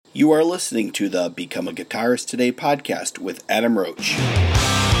You are listening to the Become a Guitarist Today podcast with Adam Roach.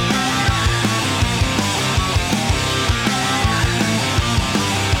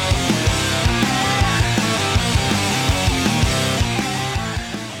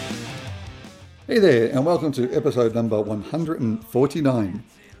 Hey there, and welcome to episode number 149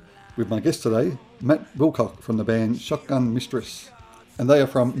 with my guest today, Matt Wilcock from the band Shotgun Mistress, and they are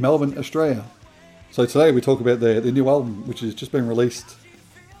from Melbourne, Australia. So today we talk about their new album, which has just been released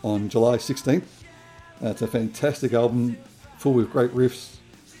on July 16th. It's a fantastic album, full with great riffs,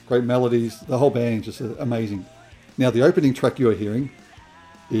 great melodies. The whole band just amazing. Now the opening track you are hearing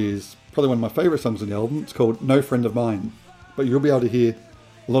is probably one of my favourite songs on the album. It's called No Friend of Mine, but you'll be able to hear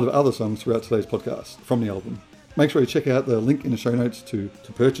a lot of other songs throughout today's podcast from the album. Make sure you check out the link in the show notes to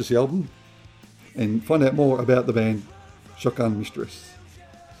purchase the album and find out more about the band Shotgun Mistress.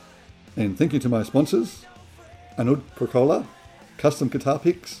 And thank you to my sponsors, Anud Procola, Custom Guitar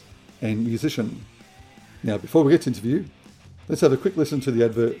Picks, and Musician. Now before we get to interview, let's have a quick listen to the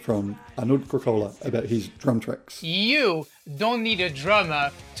advert from Anud Procola about his drum tracks. You don't need a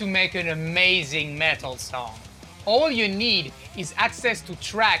drummer to make an amazing metal song. All you need is access to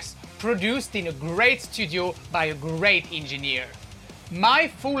tracks produced in a great studio by a great engineer. My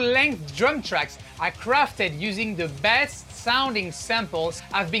full-length drum tracks are crafted using the best sounding samples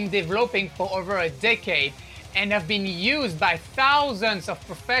I've been developing for over a decade and have been used by thousands of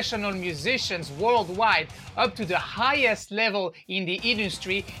professional musicians worldwide up to the highest level in the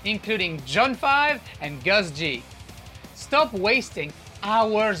industry, including John 5 and Gus G. Stop wasting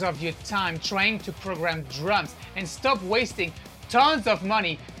hours of your time trying to program drums and stop wasting tons of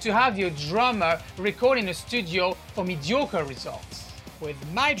money to have your drummer record in a studio for mediocre results. With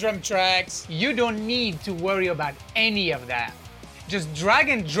my drum tracks, you don't need to worry about any of that. Just drag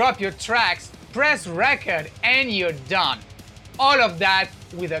and drop your tracks, press record, and you're done. All of that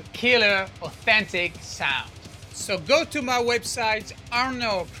with a killer, authentic sound. So go to my website,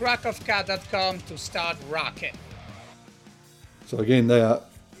 arnokrakowka.com to start rocking. So again, they are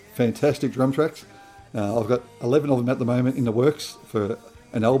fantastic drum tracks. I've got 11 of them at the moment in the works for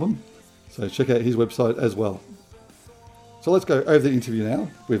an album, so check out his website as well. So let's go over the interview now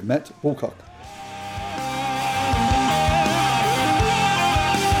with Matt Wilcock.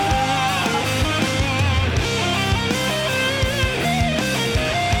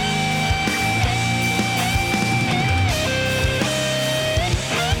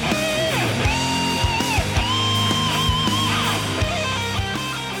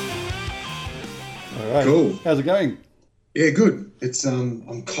 Right. Cool. How's it going? Yeah, good. It's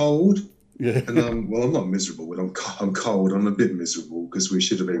I'm cold. Yeah. And I'm not miserable, but I'm cold. I'm a bit miserable because we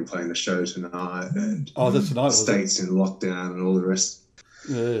should have been playing the show tonight, and that's tonight. the state's in lockdown and all the rest.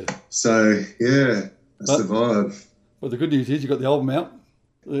 Yeah. So yeah, that's the vibe. Well, the good news is you got the album out.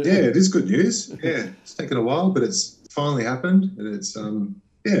 Yeah, it is good news. Yeah, it's taken a while, but it's finally happened, and it's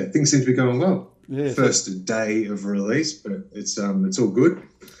things seem to be going well. Yeah. First day of release, but it's all good.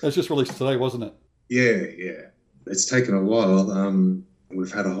 It was just released today, wasn't it? Yeah. It's taken a while.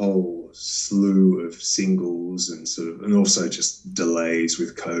 We've had a whole slew of singles and also just delays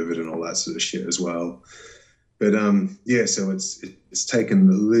with COVID and all that sort of shit as well. But so it's taken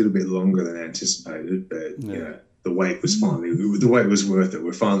a little bit longer than anticipated. But the wait was worth it.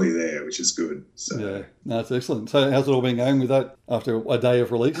 We're finally there, which is good. So yeah, no, it's excellent. So how's it all been going with that after a day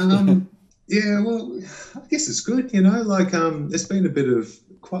of release? Yeah, well, I guess it's good. There's been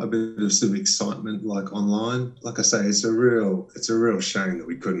quite a bit of sort of excitement online. Like I say, it's a real shame that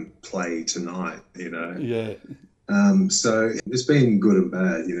we couldn't play tonight, Yeah. So it's been good and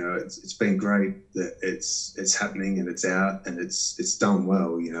bad, it's been great that it's happening and it's out and it's done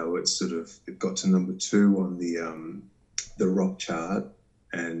well, it got to number 2 on the rock chart,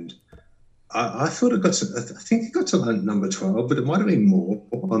 and I thought I think it got to like number 12, but it might have been more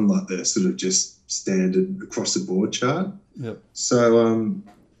on like the sort of just standard across the board chart. Yep. So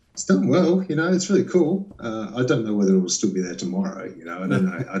it's done well, it's really cool. I don't know whether it will still be there tomorrow. I don't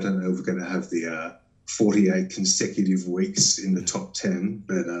know. I don't know if we're going to have the 48 consecutive weeks in the top 10,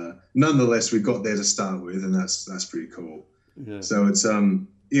 but nonetheless, we got there to start with, and that's pretty cool. Yeah. So it's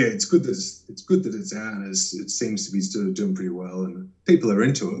it's good that it's out, and it seems to be still doing pretty well, and people are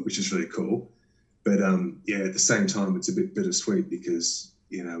into it, which is really cool. But at the same time, it's a bit bittersweet because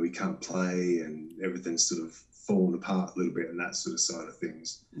we can't play and everything's sort of fallen apart a little bit and that sort of side of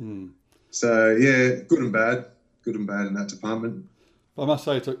things. So good and bad in that department. I must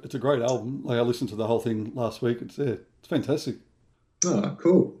say it's a great album. Like I listened to the whole thing last week. It's fantastic. Oh,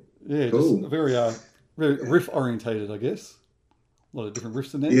 cool. Yeah, cool. Just very riff orientated, I guess. A lot of different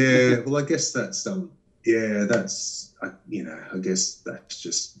riffs in there. Yeah, well, I guess that's Yeah, I guess that's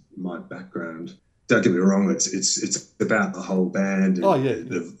just my background. Don't get me wrong, it's about the whole band. And Oh, yeah.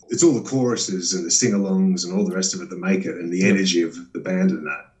 it's all the choruses and the sing-alongs and all the rest of it that make it, and the energy of the band and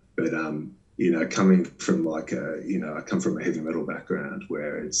that. But coming from I come from a heavy metal background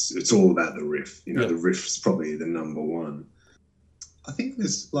where it's all about the riff. The riff's probably the number one. I think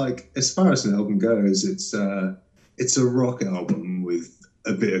there's as far as an album goes, it's a rock album with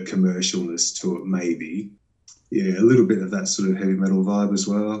a bit of commercialness to it, maybe. Yeah, a little bit of that sort of heavy metal vibe as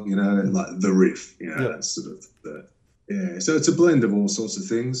well, like the riff, that's sort of so it's a blend of all sorts of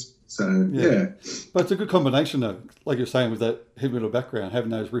things. So, yeah. But it's a good combination, though, like you're saying, with that heavy metal background, having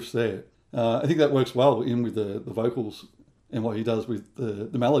those riffs there. I think that works well in with the vocals and what he does with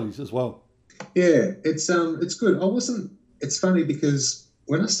the melodies as well. Yeah, it's good. It's funny because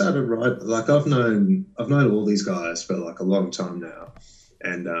when I started writing, I've known all these guys for a long time now.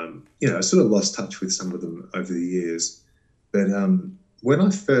 And, I sort of lost touch with some of them over the years. But when I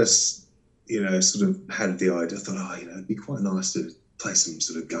first, sort of had the idea, I thought, it'd be quite nice to play some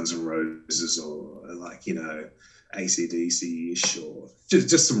sort of Guns N' Roses or AC/DC-ish or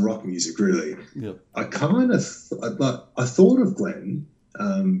just some rock music, really. Yep. I kind of, I thought of Glenn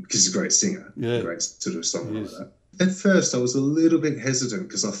because he's a great singer, a great sort of songwriter. At first, I was a little bit hesitant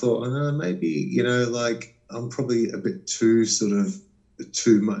because I thought, maybe, I'm probably a bit too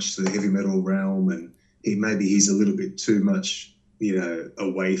much to the heavy metal realm, and he's a little bit too much,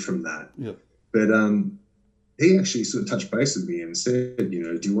 away from that. Yep. But he actually sort of touched base with me and said,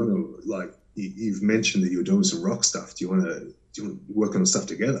 do you want to, you've mentioned that you're doing some rock stuff. Do you want to work on stuff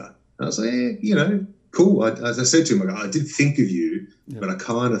together? And I was like, cool. As I said to him, I did think of you, but I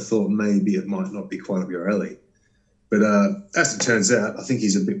kind of thought maybe it might not be quite up your alley. But as it turns out, I think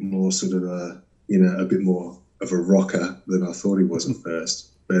he's a bit more sort of a bit more of a rocker than I thought he was at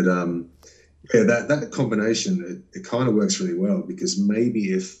first. But that combination, it kind of works really well, because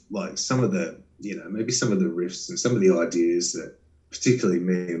maybe if some of the riffs and some of the ideas that particularly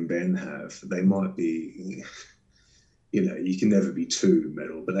me and Ben have, they might be, you can never be too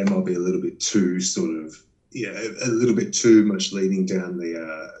metal, but they might be a little bit too sort of, a little bit too much leading down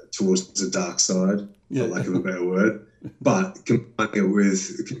towards the dark side, for lack of a better word. But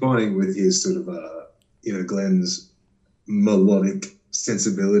combining with his sort of, Glenn's melodic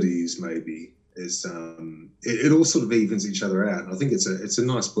sensibilities, maybe, is it all sort of evens each other out. And I think it's a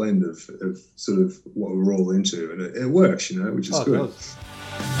nice blend of sort of what we're all into, and it works, which is good. It does.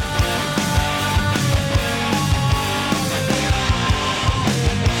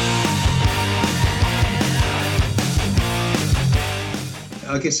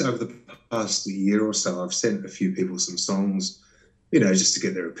 I guess over the past year or so, I've sent a few people some songs, just to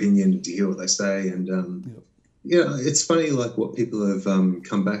get their opinion and to hear what they say. And, it's funny, what people have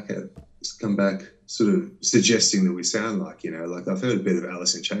come back sort of suggesting that we sound like, I've heard a bit of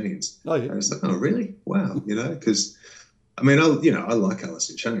Alice in Chains. Oh, yeah. And it's like, oh, really? Wow. Because, I like Alice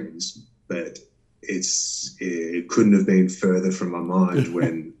in Chains, but it couldn't have been further from my mind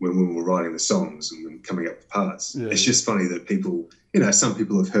when we were writing the songs and when coming up with parts. Yeah. It's just funny that people, some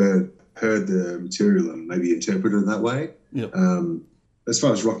people have heard the material and maybe interpreted it that way. Yep. As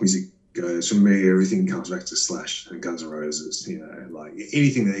far as rock music goes, for me, everything comes back to Slash and Guns N' Roses.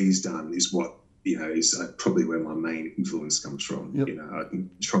 Anything that he's done is what, is probably where my main influence comes from. Yep. I can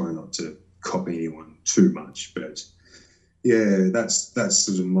try not to copy anyone too much, but yeah, that's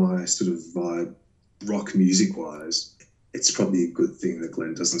sort of my sort of vibe, rock music wise. It's probably a good thing that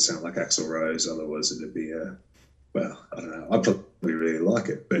Glenn doesn't sound like Axl Rose, otherwise it'd be well, I don't know. I probably really like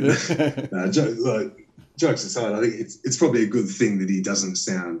it, but jokes aside, I think it's probably a good thing that he doesn't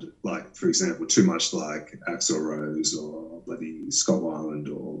sound like, for example, too much like Axl Rose or bloody Scott Weiland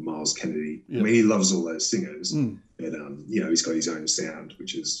or Miles Kennedy. Yep. He loves all those singers, but he's got his own sound,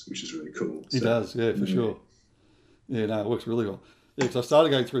 which is really cool. He does, for sure. Yeah, no, it works really well. Yeah, because I started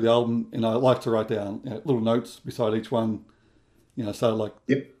going through the album, and I like to write down little notes beside each one. I started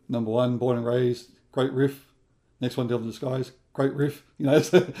number 1, Born and Raised, great riff. Next one, Devil in Disguise, great riff.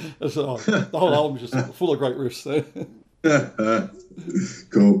 The whole album is just full of great riffs.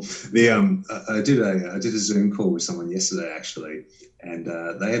 Cool. I did a Zoom call with someone yesterday, actually, and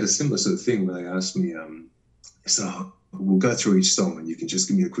they had a similar sort of thing where they asked me, so we'll go through each song and you can just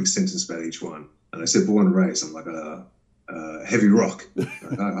give me a quick sentence about each one. And I said, Born and Raised. I'm like, heavy rock. Like,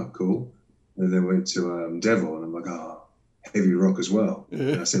 oh, cool. And then went to Devil, and I'm like, heavy rock as well. Yeah.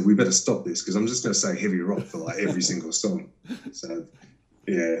 And I said, we better stop this because I'm just going to say heavy rock for every single song. So,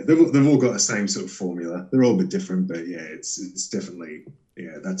 yeah, they've all got the same sort of formula. They're all a bit different, but yeah, it's definitely,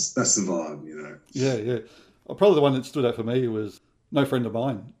 that's the vibe, Yeah. Probably the one that stood out for me was No Friend of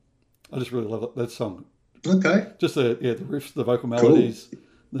Mine. I just really love that song. Okay. Just the riffs, the vocal melodies,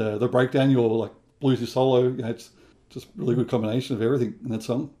 the breakdown, your like bluesy solo. It's just really good combination of everything in that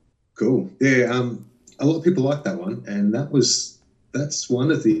song. Cool. Yeah. A lot of people like that one, and that's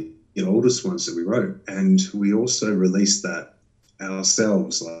one of the oldest ones that we wrote, and we also released that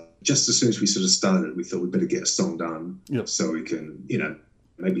ourselves. Like just as soon as we sort of started, we thought we'd better get a song done, so we can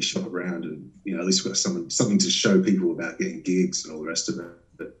maybe shop around and at least we've got something to show people about getting gigs and all the rest of it.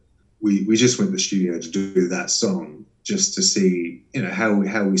 But we just went to the studio to do that song just to see how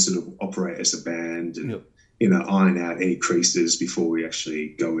we sort of operate as a band and iron out any creases before we actually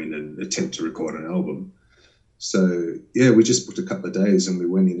go in and attempt to record an album. So we just booked a couple of days and we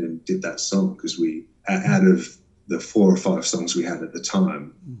went in and did that song because we out of the 4 or 5 songs we had at the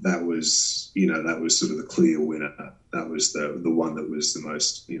time, that was sort of the clear winner. That was the one that was the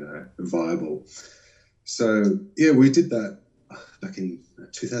most viable. So we did that back in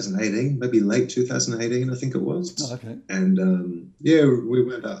 2018, maybe late 2018, I think it was. Oh, okay. And we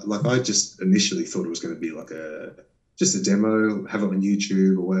went out. Like I just initially thought it was going to be like just a demo, have it on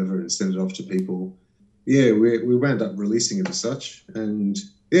YouTube or whatever, and send it off to people. We wound up releasing it as such, and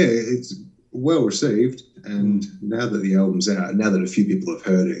it's well received. And now that the album's out, now that a few people have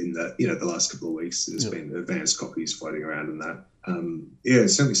heard it in the last couple of weeks, there's been advanced copies floating around and that. It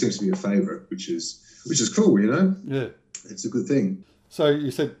certainly seems to be a favourite, which is cool. Yeah, it's a good thing. So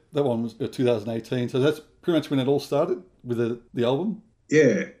you said that one was 2018. So that's pretty much when it all started with the album.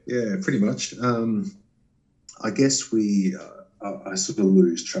 Yeah, pretty much. I guess I sort of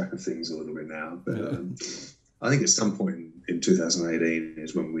lose track of things a little bit now, but I think at some point in 2018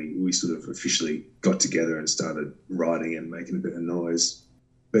 is when we sort of officially got together and started writing and making a bit of noise.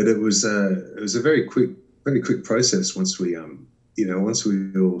 But it was a very quick process once we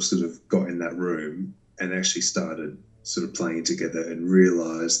all sort of got in that room and actually started sort of playing together and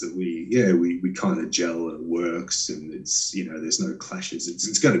realised that we kind of gel and it works and it's there's no clashes.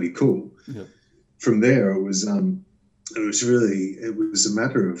 It's going to be cool. Yeah. From there, it was a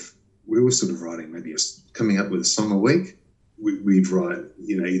matter of we were sort of writing coming up with a song a week. We'd write,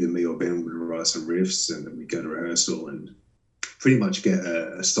 either me or Ben would write some riffs and then we'd go to rehearsal and pretty much get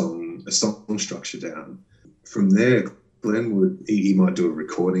a song structure down. From there, Glenn he might do a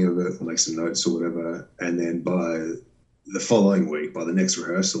recording of it or make some notes or whatever, and then by the following week, by the next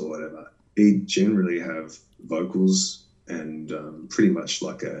rehearsal or whatever, he'd generally have vocals and pretty much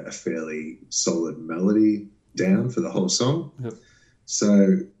like a fairly solid melody down for the whole song. Yep.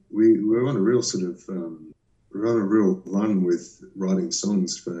 So we were on a real sort of run with writing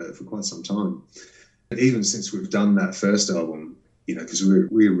songs for quite some time. And even since we've done that first album, because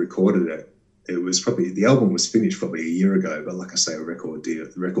we recorded it, it was probably the album was finished probably a year ago. But like I say,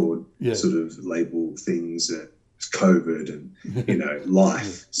 sort of label things, COVID and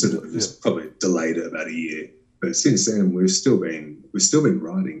life sort of was probably delayed it about a year. But since then, we've still been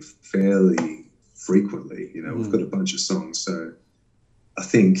writing fairly frequently. We've got a bunch of songs. So I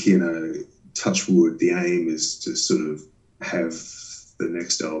think, touch wood, the aim is to sort of have the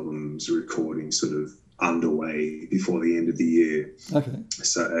next album's recording sort of underway before the end of the year. Okay.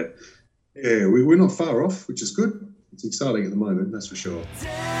 So, we're not far off, which is good. It's exciting at the moment, that's for sure.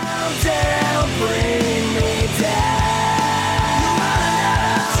 Down, bring me down.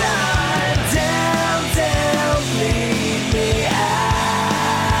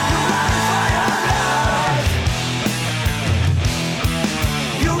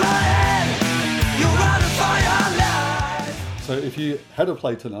 So if you had to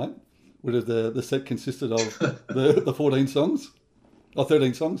play tonight, would have the set consisted of the 14 songs? Or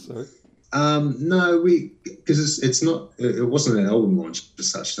 13 songs, sorry. No, because it wasn't an album launch as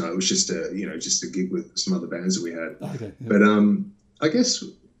such. No, it was just a gig with some other bands that we had. Okay. Yeah. But I guess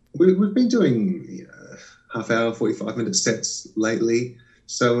we've been doing half hour, 45-minute sets lately.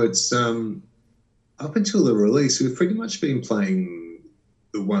 So it's up until the release, we've pretty much been playing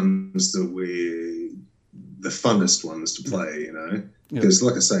the ones that the funnest ones to play, because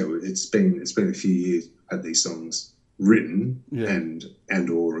like I say, it's been a few years I've had these songs written and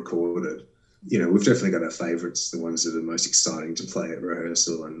or recorded. We've definitely got our favourites, the ones that are most exciting to play at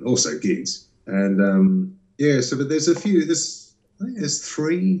rehearsal and also gigs. And but there's I think there's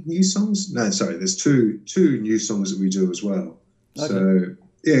 3 new songs. No, sorry, there's two new songs that we do as well. Okay. So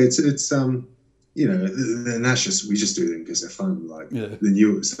it's and that's just we just do them because they're fun. Like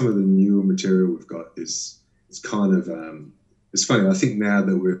some of the newer material we've got is it's kind of it's funny. I think now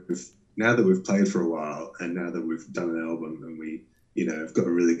that we've played for a while and now that we've done an album and we have got a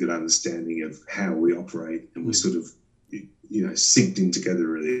really good understanding of how we operate and we sort of synced in together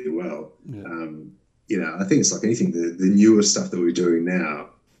really well. Yeah. I think it's like anything. The newer stuff that we're doing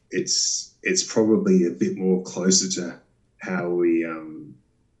now, it's it's probably a bit more closer to how we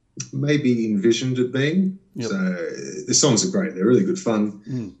maybe envisioned it being. Yep. So the songs are great. They're really good fun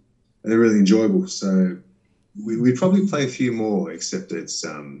and they're really enjoyable. So we'd probably play a few more, except it's,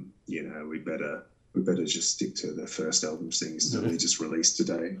 we better just stick to the first album things that we just released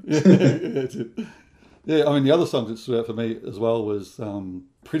today. Yeah, I mean, the other songs that stood out for me as well was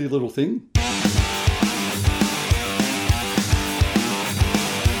Pretty Little Thing.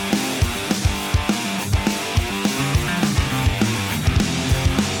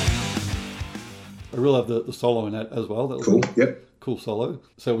 I really love the solo in that as well. That was Cool, a cool solo.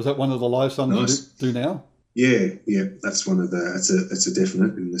 So was that one of the live songs Nice. you do now? Yeah, that's one of the. That's a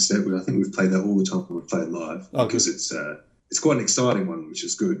definite in the set. I think we've played that all the time when we've played live because it's quite an exciting one, which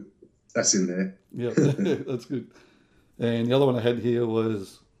is good. That's in there. Yeah, that's good. And the other one I had here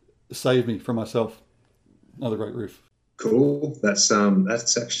was Save Me From Myself. Another great riff. Cool. That's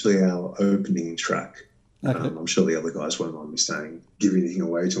actually our opening track. Okay. I'm sure the other guys won't mind me saying give anything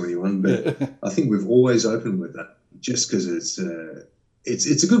away to anyone, but I think we've always opened with that just because it's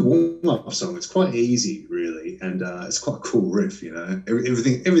a good warm-up song. It's quite easy, really, and it's quite a cool riff.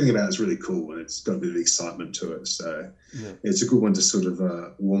 Everything about it's really cool, and it's got a bit of excitement to it. So it's a good one to sort of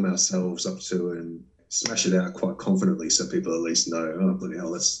warm ourselves up to and smash it out quite confidently, so people at least know, oh bloody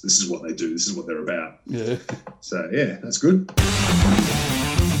hell, this is what they do. This is what they're about. Yeah. So yeah, that's good.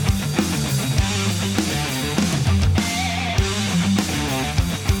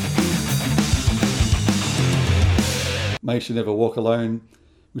 May She Never Walk Alone,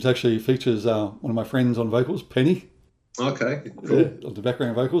 which actually features one of my friends on vocals, Penny. Okay, cool. Yeah, on the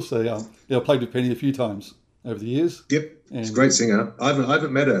background vocals. So I played with Penny a few times over the years. Yep, she's a great singer. I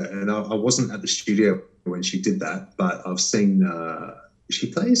haven't met her, and I wasn't at the studio when she did that, but I've seen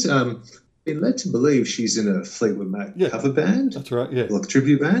she plays. Been led to believe she's in a Fleetwood Mac cover band. That's right. Yeah, like a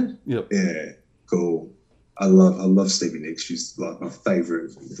tribute band. Yep. Yeah, cool. I love Stevie Nicks. She's like one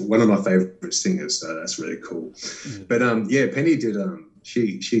of my favorite singers. So that's really cool. Yeah. But Penny did.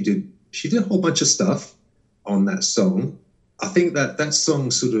 She did a whole bunch of stuff on that song. I think that song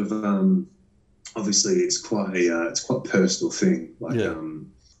sort of obviously it's quite a personal thing. Like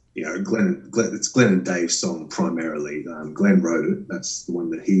Glenn, it's Glenn and Dave's song primarily. Glenn wrote it. That's the one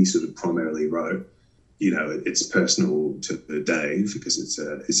that he sort of primarily wrote. It's personal to Dave because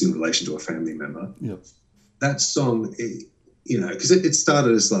it's in relation to a family member. Yep. That song, because it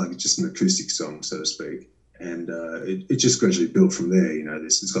started as like just an acoustic song, so to speak, and it just gradually built from there.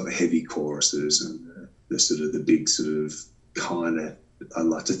 It's got the heavy choruses and the sort of the big sort of kind of, I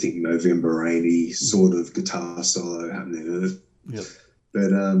like to think November Rainy sort of guitar solo happening in it. Yep.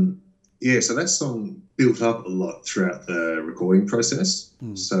 But so that song built up a lot throughout the recording process.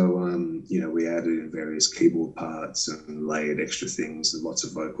 So we added in various keyboard parts and layered extra things and lots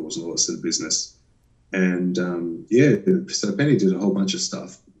of vocals and all that sort of business. And so Penny did a whole bunch of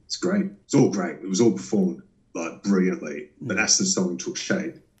stuff. It's great. It's all great. It was all performed like brilliantly. But as the song took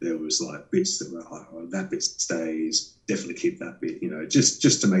shape, there was like bits that were like, oh, that bit stays. Definitely keep that bit.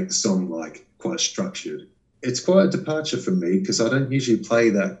 Just to make the song like quite structured. It's quite a departure for me because I don't usually play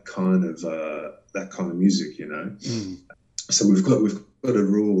that kind of music. So we've got a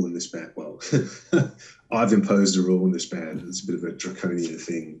rule in this band. Well, I've imposed a rule in this band. It's a bit of a draconian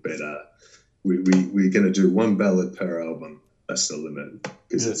thing, but. We're going to do one ballad per album. That's the limit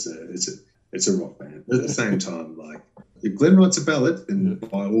because it's a rock band. But at the same time, like if Glenn writes a ballad, then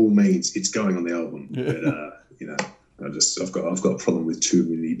by all means it's going on the album. But I've got a problem with too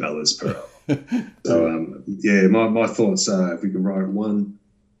many ballads per album. So my thoughts are if we can write one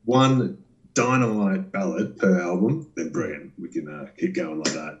dynamite ballad per album, then brilliant. We can keep going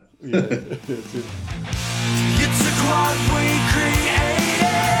like that. It's a quad we created.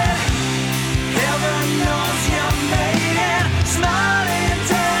 Heaven knows you made it, smiling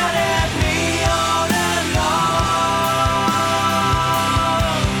down at me all along.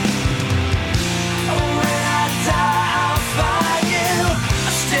 When I die, I'll find you.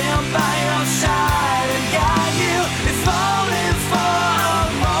 I stand by your side and guide you. If only for a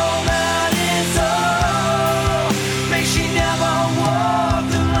moment is all. May she never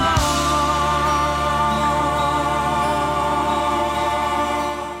walk alone.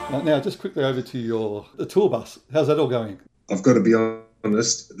 Now, just quickly over to the tour bus. How's that all going? I've got to be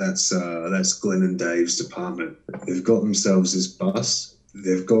honest, that's Glenn and Dave's department. They've got themselves this bus.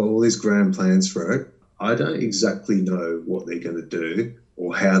 They've got all these grand plans for it. I don't exactly know what they're going to do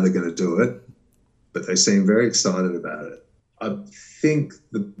or how they're going to do it, but they seem very excited about it. I think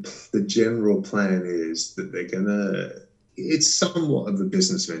the general plan is that they're going to... It's somewhat of a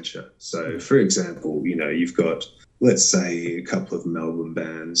business venture. So, for example, you've got let's say a couple of Melbourne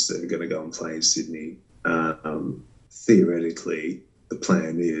bands that are going to go and play in Sydney. Theoretically, the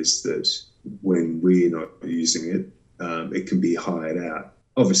plan is that when we're not using it, it can be hired out.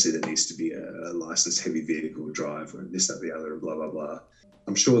 Obviously, there needs to be a licensed heavy vehicle driver and this, that, the other, and blah, blah, blah.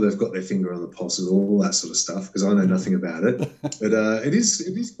 I'm sure they've got their finger on the pulse of all that sort of stuff because I know nothing about it. But it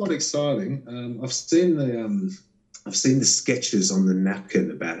is quite exciting. I've seen the sketches on the napkin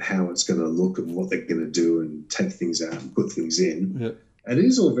about how it's going to look and what they're going to do and take things out and put things in. Yeah. And it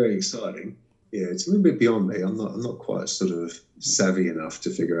is all very exciting. Yeah, it's a little bit beyond me. I'm not quite sort of savvy enough to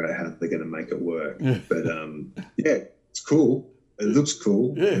figure out how they're going to make it work. Yeah. But yeah, it's cool. It looks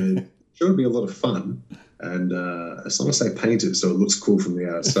cool. Yeah. And it's sure to be a lot of fun. And as long as they paint it so it looks cool from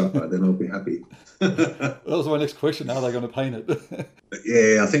the outside, then I'll be happy. That was my next question. How are they going to paint it?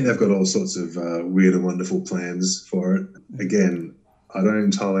 Yeah, I think they've got all sorts of weird and wonderful plans for it. Again, I don't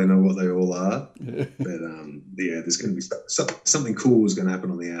entirely know what they all are, Yeah. but yeah, there's going to be something cool is going to happen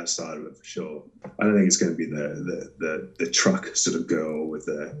on the outside of it for sure. I don't think it's going to be the truck sort of girl with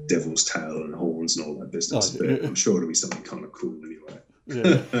the devil's tail and horns and all that business, Oh, yeah. but I'm sure it'll be something kind of cool anyway.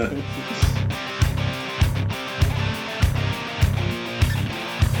 Yeah.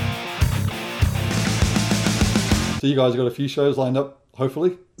 So you guys got a few shows lined up,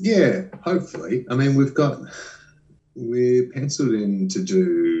 hopefully? Yeah, hopefully. I mean, we're penciled in to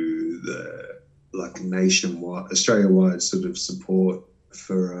do the nationwide, Australia-wide sort of support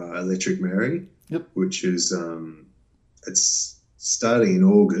for Electric Mary, Yep. which is it's starting in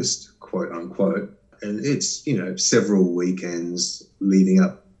August, quote unquote, and it's several weekends leading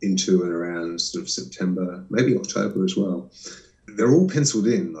up into and around sort of September, maybe October as well. They're all penciled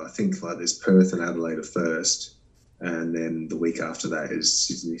in. I think there's Perth and Adelaide are first. And then the week after that is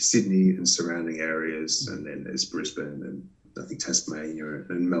Sydney and surrounding areas. And then there's Brisbane and I think Tasmania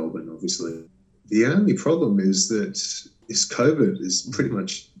and Melbourne, obviously. The only problem is that this COVID has pretty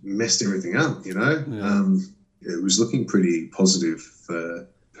much messed everything up, Yeah. It was looking pretty positive for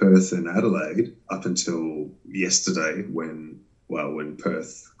Perth and Adelaide up until yesterday when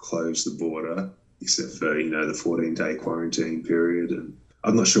Perth closed the border, except for, the 14-day quarantine period. And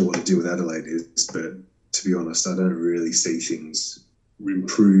I'm not sure what the deal with Adelaide is, but to be honest, I don't really see things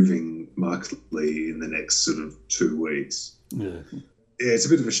improving markedly in the next sort of 2 weeks. Yeah. Yeah, it's a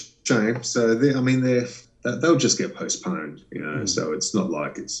bit of a shame. So, they'll just get postponed, so it's not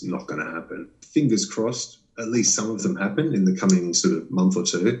like it's not going to happen. Fingers crossed, at least some of them happen in the coming sort of month or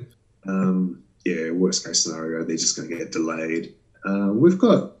two. Worst case scenario, they're just going to get delayed. We've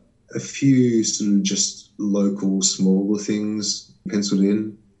got a few sort of just local, smaller things penciled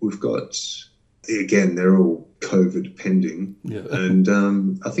in. We've got... Again, they're all COVID pending. Yeah. And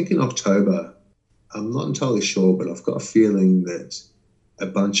I think in October, I'm not entirely sure, but I've got a feeling that a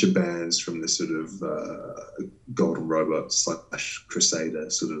bunch of bands from the sort of Golden Robot /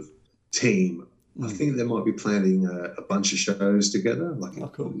 Crusader sort of team, I think they might be planning a bunch of shows together,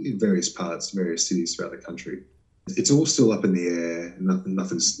 cool. in various cities throughout the country. It's all still up in the air.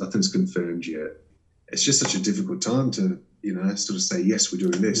 Nothing's confirmed yet. It's just such a difficult time to, sort of say, yes, we're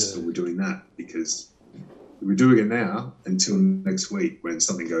doing this or we're doing that, because we're doing it now until next week when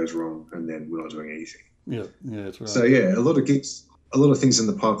something goes wrong and then we're not doing anything. Yeah, that's right. So, yeah, a lot of gigs, a lot of things in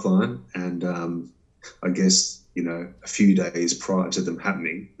the pipeline. And I guess, a few days prior to them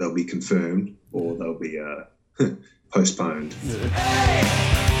happening, they'll be confirmed or they'll be postponed. Hey,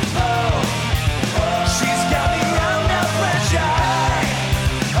 she's got me under pressure.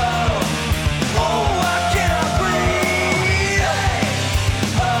 I cannot breathe.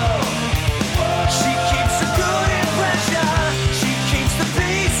 She keeps a good impression. She keeps the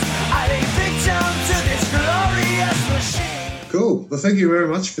peace. I lay victim to this glorious machine. Cool. Well, thank you very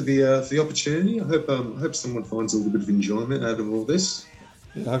much for the opportunity. I hope someone finds a little bit of enjoyment out of all this.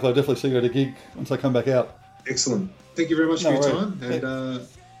 Yeah, hopefully I'll definitely see you at a gig once I come back out. Excellent. Thank you very much for your worries. time, and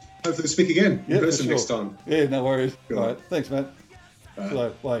hopefully we'll speak again in Yeah, for person sure. next time. Yeah, no worries. Cool. All right, thanks, Matt. All right.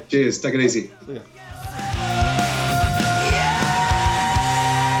 So, bye. Cheers. Take it easy. See ya.